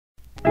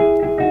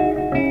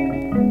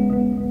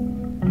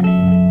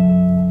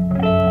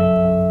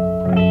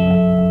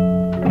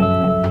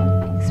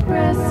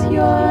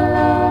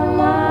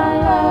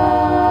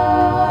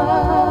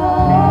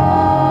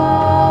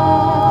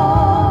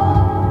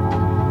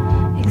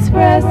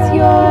express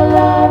your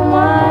love,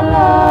 my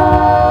love.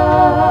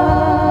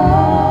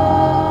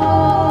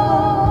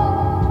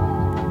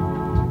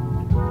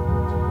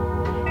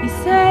 You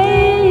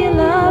say you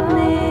love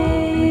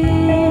me,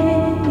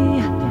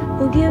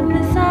 well give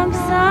me some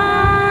sign.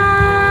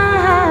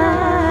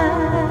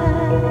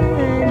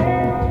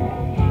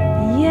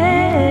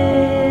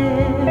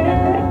 Yeah,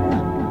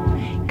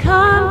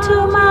 come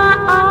to my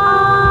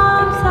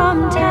arms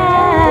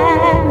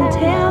sometime,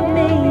 tell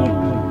me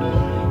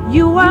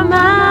you are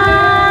mine.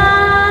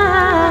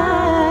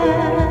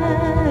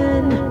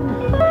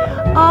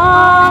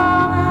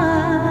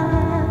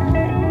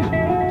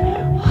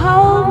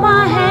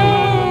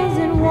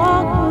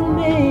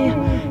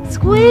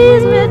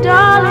 Squeeze me,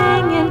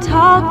 darling, and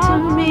talk to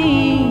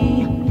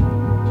me.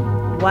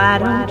 Why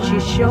don't you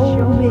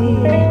show me?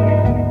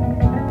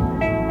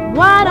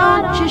 Why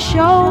don't you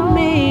show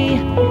me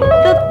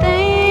the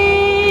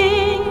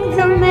things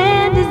a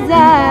man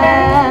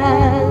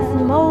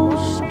desires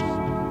most?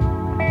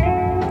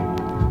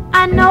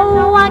 I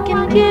know I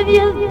can give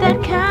you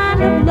that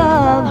kind of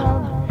love,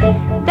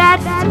 that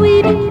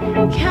sweet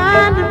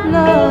kind of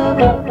love,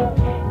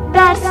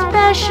 that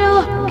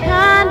special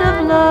kind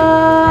of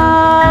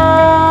love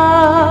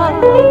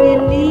we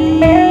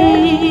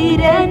need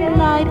at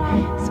night.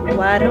 So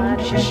why don't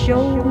you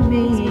show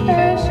me?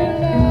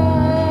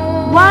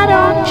 Why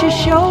don't you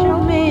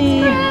show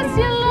me?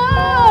 Express your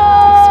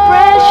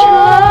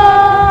love.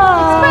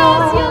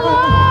 Express your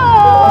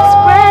love.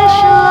 Express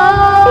your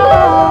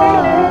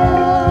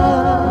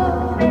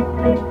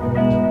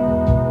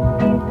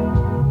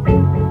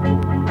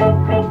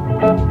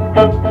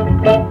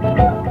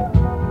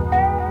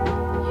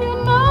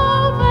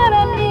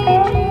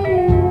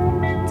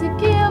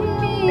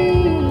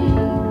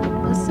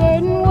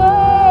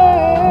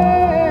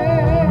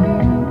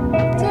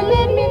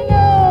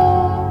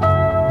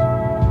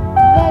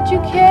you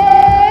care.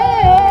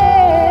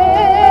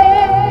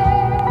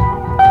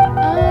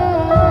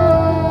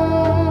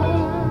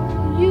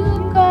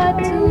 You've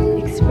got to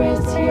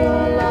express your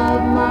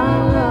love, my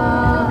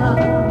love.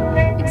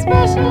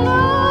 Express your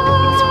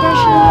love. Express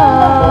your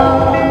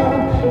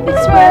love.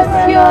 Express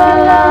your love.